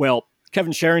 well,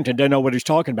 Kevin Sherrington didn't know what he's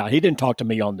talking about. He didn't talk to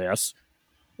me on this.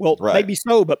 Well, right. Maybe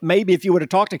so, but maybe if you would have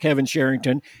talked to Kevin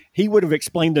Sherrington, he would have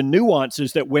explained the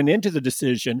nuances that went into the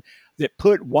decision that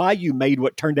put why you made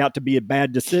what turned out to be a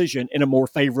bad decision in a more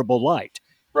favorable light.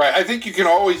 Right. I think you can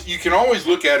always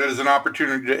look at it as an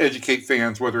opportunity to educate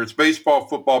fans, whether it's baseball,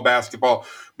 football, basketball,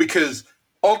 because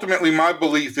ultimately my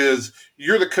belief is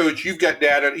you're the coach, you've got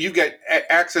data, you've got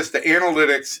access to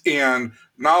analytics and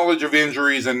knowledge of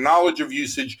injuries and knowledge of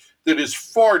usage that is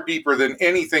far deeper than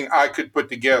anything I could put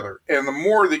together. And the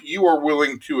more that you are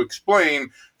willing to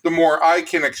explain, the more I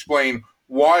can explain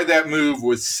why that move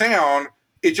was sound.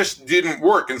 It just didn't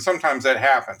work, and sometimes that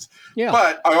happens. Yeah.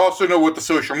 But I also know what the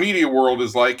social media world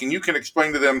is like, and you can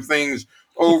explain to them things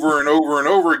over and over and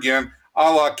over again,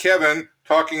 a la Kevin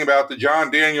talking about the John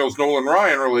Daniels, Nolan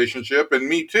Ryan relationship, and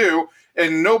me too,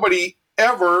 and nobody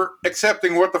ever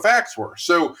accepting what the facts were.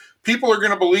 So people are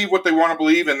going to believe what they want to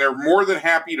believe, and they're more than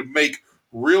happy to make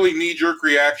really knee-jerk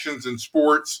reactions in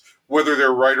sports, whether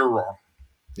they're right or wrong.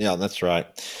 Yeah, that's right.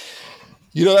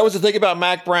 That was the thing about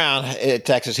Mac Brown at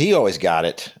Texas. He always got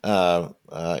it.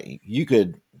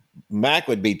 Mac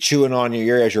would be chewing on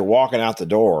your ear as you're walking out the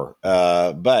door.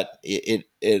 But but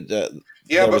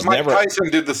Mike Tyson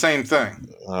did the same thing.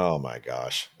 Oh my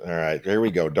gosh! All right, here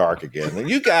we go, dark again. And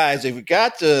you guys, if you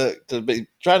got to be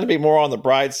trying to be more on the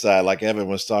bright side, like Evan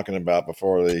was talking about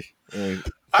before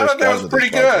I thought that was pretty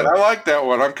good. I like that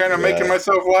one. I'm kind of making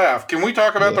myself laugh. Can we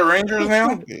talk about the Rangers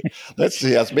now? Let's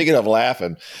see. Speaking of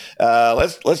laughing,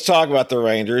 let's talk about the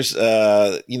Rangers.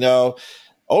 Over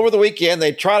the weekend,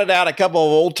 they trotted out a couple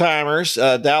of old timers,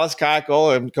 Dallas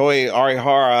Keuchel and Kohei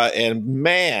Arihara, and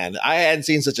man, I hadn't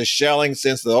seen such a shelling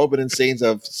since the opening scenes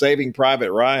of Saving Private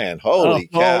Ryan. Holy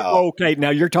cow! Okay,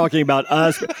 now you're talking about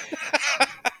us.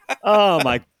 Oh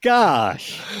my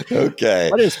gosh! Okay,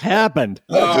 what has happened?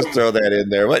 I'll just throw that in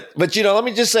there. But let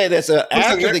me just say this: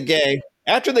 after the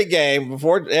game,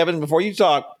 before you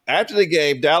talk, after the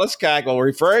game, Dallas Keuchel,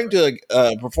 referring to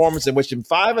a performance in which in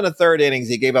 5 1/3 innings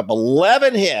he gave up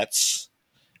 11 hits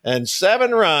and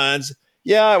 7 runs.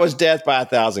 Yeah, it was death by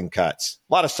 1,000 cuts.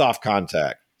 A lot of soft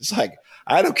contact. It's like,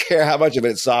 I don't care how much of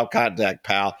it's soft contact,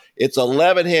 pal. It's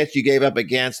 11 hits you gave up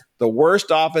against the worst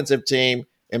offensive team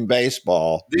in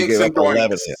baseball. Dinks and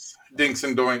doinks. Dinks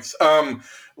and doinks.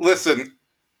 Listen,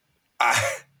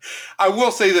 I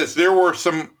will say this: there were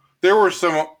some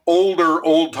older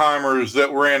old-timers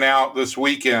that ran out this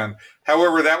weekend.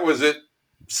 However, that was at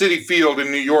Citi Field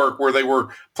in New York, where they were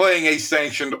playing a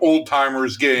sanctioned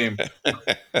old-timers game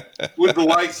with the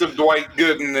likes of Dwight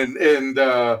Gooden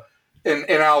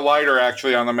and Al Leiter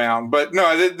actually on the mound. But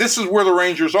no, this is where the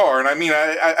Rangers are. And I mean,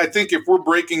 I think if we're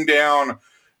breaking down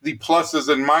the pluses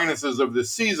and minuses of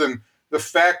this season, the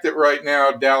fact that right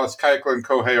now Dallas Keuchel and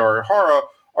Kohei Arihara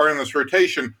are in this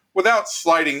rotation, without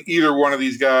slighting either one of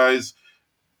these guys,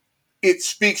 it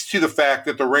speaks to the fact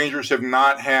that the Rangers have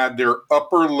not had their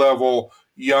upper-level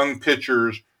young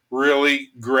pitchers really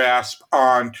grasp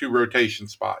on to rotation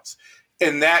spots.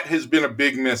 And that has been a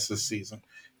big miss this season.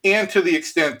 and to the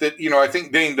extent that, I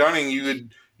think Dane Dunning,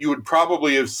 you would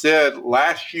probably have said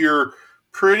last year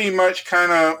pretty much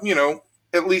kind of,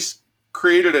 at least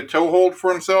created a toehold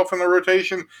for himself in the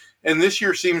rotation. And this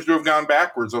year seems to have gone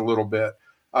backwards a little bit.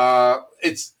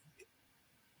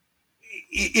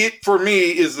 It for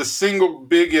me is the single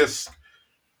biggest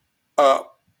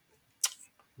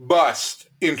bust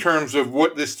in terms of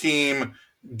what this team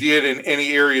did in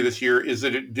any area this year, is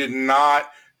that it did not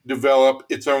develop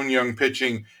its own young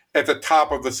pitching at the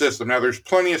top of the system. Now, there's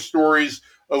plenty of stories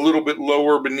a little bit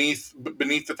lower beneath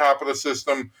the top of the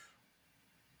system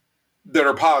that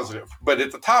are positive. But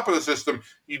at the top of the system,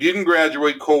 you didn't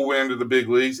graduate Cole Winn to the big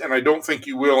leagues, and I don't think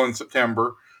you will in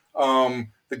September.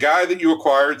 The guy that you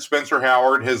acquired, Spencer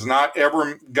Howard, has not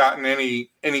ever gotten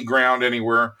any ground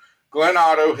anywhere. Glenn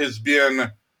Otto has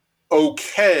been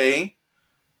okay,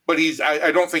 but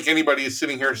I don't think anybody is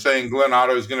sitting here saying Glenn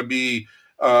Otto is going to be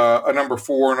a number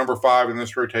 4, number 5 in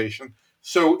this rotation.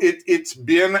 So it's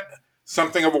been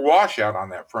something of a washout on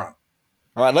that front.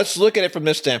 All right, let's look at it from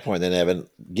this standpoint then, Evan.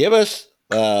 Give us,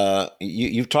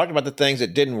 you've talked about the things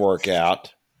that didn't work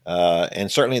out,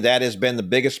 and certainly that has been the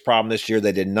biggest problem this year.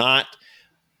 They did not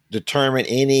determine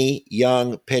any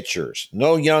young pitchers.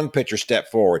 No young pitcher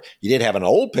step forward. You did have an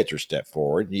old pitcher step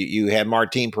forward. You had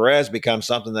Martin Perez become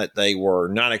something that they were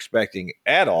not expecting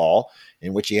at all,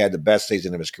 in which he had the best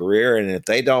season of his career. And if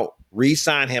they don't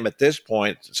re-sign him at this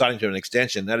point, signing to an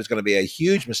extension, that is going to be a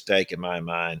huge mistake in my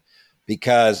mind,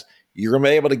 because you're going to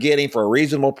be able to get him for a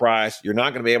reasonable price. You're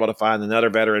not going to be able to find another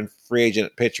veteran free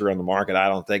agent pitcher on the market. I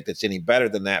don't think that's any better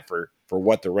than that for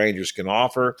what the Rangers can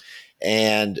offer.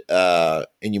 And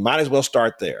you might as well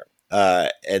start there.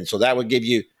 And so that would give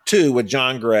you 2 with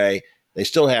John Gray. They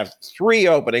still have 3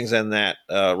 openings in that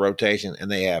rotation,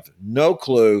 and they have no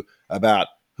clue about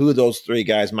who those 3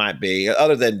 guys might be,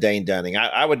 other than Dane Dunning.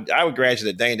 I would grant you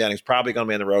that Dane Dunning's probably going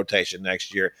to be in the rotation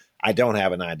next year. I don't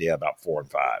have an idea about 4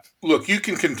 and 5. Look, you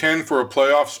can contend for a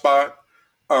playoff spot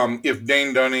if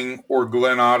Dane Dunning or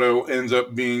Glenn Otto ends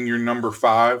up being your number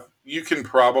 5. You can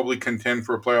probably contend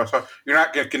for a playoff spot. You're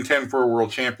not going to contend for a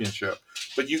world championship,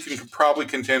 but you can probably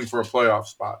contend for a playoff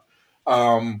spot.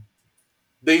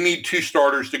 They need 2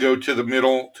 starters to go to the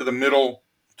middle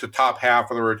to top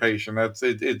half of the rotation. That's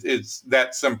it. It's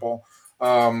that simple.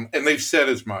 And they've said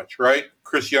as much, right?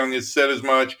 Chris Young has said as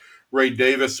much. Ray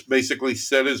Davis basically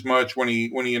said as much when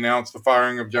he announced the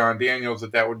firing of John Daniels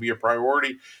that would be a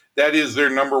priority. That is their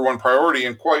number 1 priority.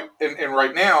 And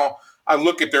right now, I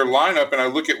look at their lineup and I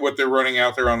look at what they're running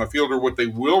out there on the field, or what they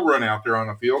will run out there on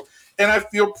the field, and I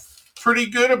feel pretty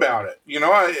good about it.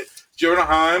 Jonah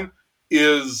Heim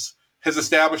has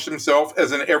established himself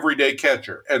as an everyday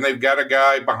catcher, and they've got a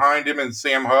guy behind him in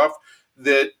Sam Huff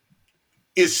that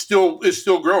is still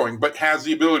growing, but has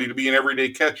the ability to be an everyday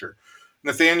catcher.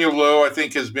 Nathaniel Lowe, I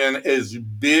think, has been as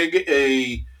big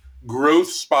a growth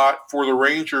spot for the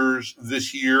Rangers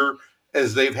this year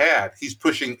as they've had. He's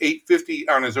pushing 850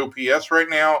 on his OPS right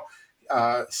now.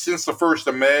 Since the 1st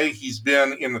of May, he's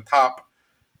been in the top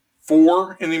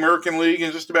 4 in the American League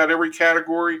in just about every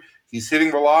category. He's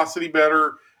hitting velocity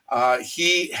better.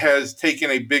 He has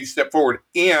taken a big step forward.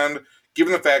 And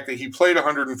given the fact that he played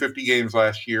 150 games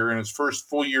last year in his first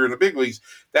full year in the big leagues,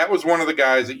 that was one of the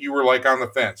guys that you were like on the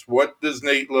fence. What does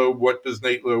Nate Lowe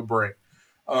bring?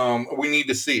 We need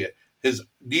to see it. His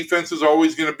defense is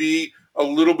always going to be a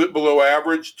little bit below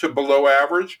average,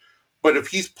 but if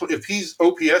he's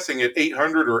OPSing at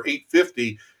 800 or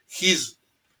 850,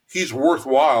 he's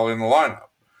worthwhile in the lineup.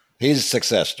 He's a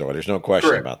success story. There's no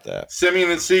question about that. Semien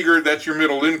and Seager, that's your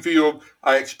middle infield.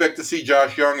 I expect to see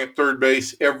Josh Jung at third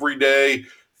base every day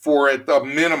for, at the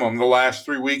minimum, the last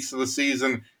 3 weeks of the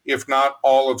season, if not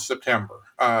all of September.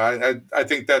 I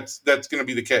think that's going to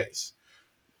be the case.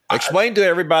 Explain to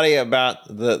everybody about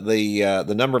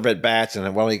the number of at bats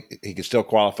and whether he could still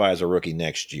qualify as a rookie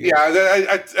next year.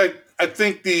 Yeah, I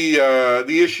think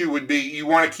the issue would be you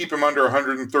want to keep him under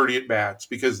 130 at bats,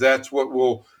 because that's what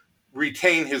will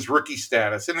retain his rookie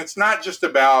status. And it's not just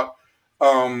about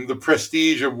the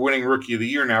prestige of winning Rookie of the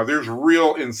Year. Now, there's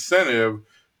real incentive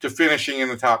to finishing in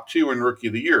the top 2 in Rookie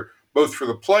of the Year, both for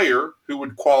the player who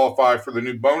would qualify for the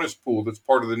new bonus pool that's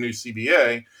part of the new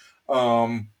CBA,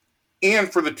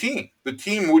 and for the team. The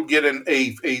team would get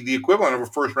the equivalent of a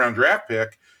first-round draft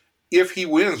pick if he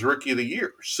wins Rookie of the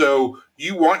Year. So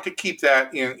you want to keep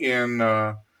that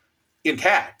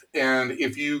intact. And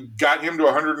if you got him to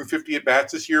 150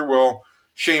 at-bats this year, well,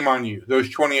 shame on you. Those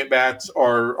 20 at-bats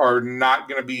are not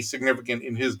going to be significant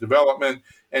in his development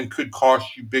and could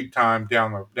cost you big time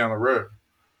down the road.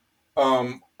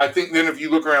 I think then if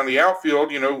you look around the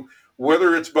outfield,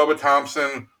 whether it's Bubba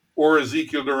Thompson or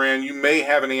Ezekiel Duran, you may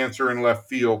have an answer in left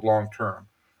field long term.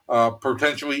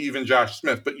 Potentially even Josh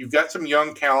Smith. But you've got some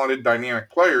young, talented, dynamic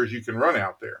players you can run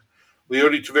out there.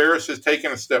 Leody Taveras has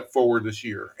taken a step forward this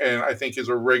year, and I think is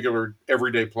a regular,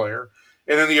 everyday player.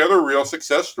 And then the other real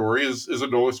success story is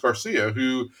Adolis Garcia,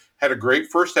 who had a great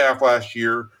first half last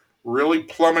year, really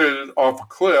plummeted off a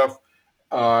cliff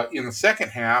in the second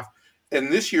half,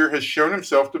 and this year has shown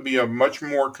himself to be a much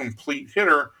more complete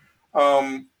hitter.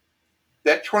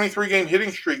 That 23-game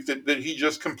hitting streak that he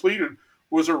just completed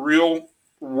was a real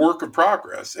work of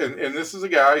progress. And this is a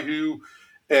guy who,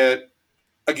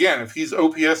 again, if he's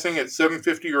OPSing at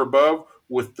 750 or above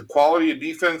with the quality of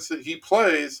defense that he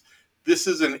plays, this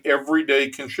is an everyday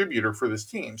contributor for this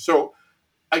team. So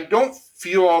I don't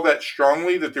feel all that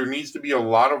strongly that there needs to be a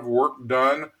lot of work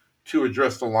done to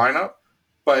address the lineup.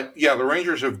 But, yeah, the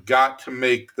Rangers have got to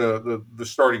make the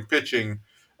starting pitching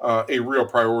a real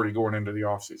priority going into the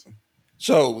offseason.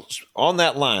 So on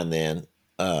that line then,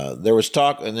 there was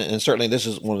talk, and certainly this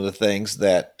is one of the things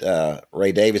that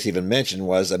Ray Davis even mentioned,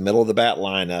 was a middle-of-the-bat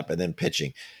lineup and then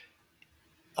pitching.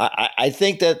 I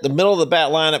think that the middle-of-the-bat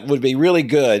lineup would be really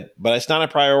good, but it's not a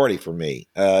priority for me.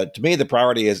 To me, the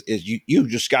priority is you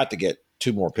just got to get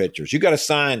two more pitchers. You got to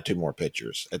sign two more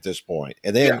pitchers at this point.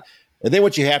 And then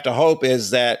what you have to hope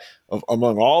is that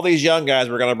among all these young guys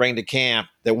we're going to bring to camp,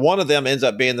 that one of them ends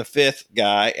up being the fifth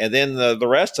guy, and then the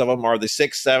rest of them are the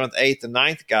sixth, seventh, eighth, and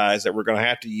ninth guys that we're going to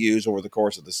have to use over the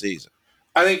course of the season.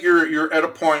 I think you're at a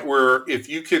point where if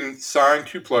you can sign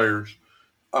two players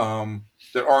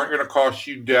that aren't going to cost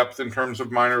you depth in terms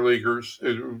of minor leaguers,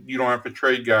 you don't have to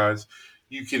trade guys.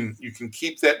 You can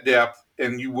keep that depth,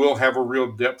 and you will have a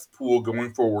real depth pool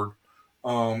going forward,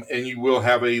 and you will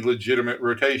have a legitimate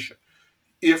rotation.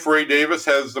 If Ray Davis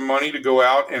has the money to go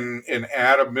out and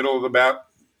add a middle of the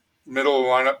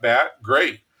lineup bat,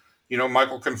 great.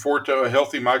 Michael Conforto, a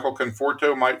healthy Michael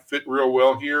Conforto might fit real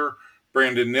well here.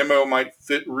 Brandon Nimmo might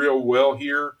fit real well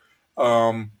here.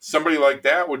 Somebody like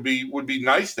that would be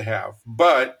nice to have.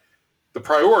 But the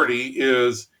priority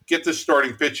is get this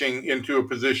starting pitching into a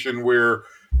position where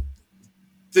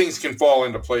things can fall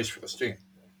into place for this team.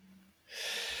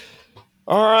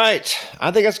 All right.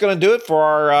 I think that's going to do it for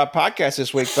our podcast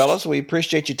this week, fellas. We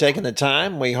appreciate you taking the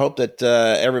time. We hope that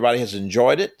everybody has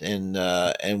enjoyed it,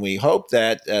 and we hope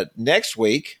that next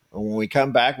week when we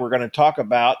come back, we're going to talk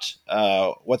about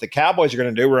what the Cowboys are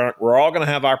going to do. We're all going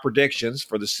to have our predictions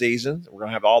for the season. We're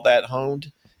going to have all that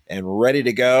honed and ready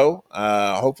to go.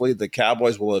 Hopefully the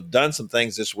Cowboys will have done some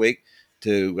things this week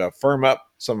to firm up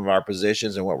some of our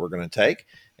positions and what we're going to take.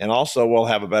 And also, we'll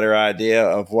have a better idea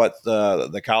of what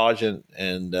the college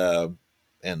and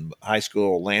high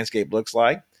school landscape looks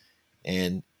like,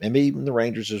 and maybe even the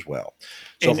Rangers as well.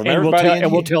 So,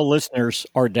 we'll tell listeners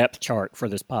our depth chart for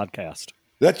this podcast.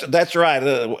 That's right,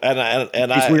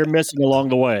 and we're missing along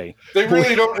the way. They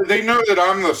really don't. They know that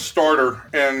I'm the starter,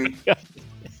 and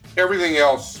everything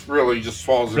else really just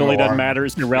falls. Really doesn't matter.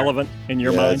 It's irrelevant in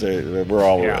your mind. We're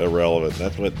all irrelevant.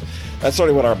 That's sort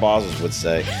of what our bosses would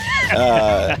say.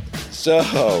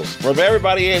 So from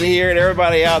everybody in here and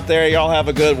everybody out there, y'all have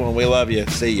a good one. We love you.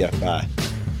 See ya. Bye.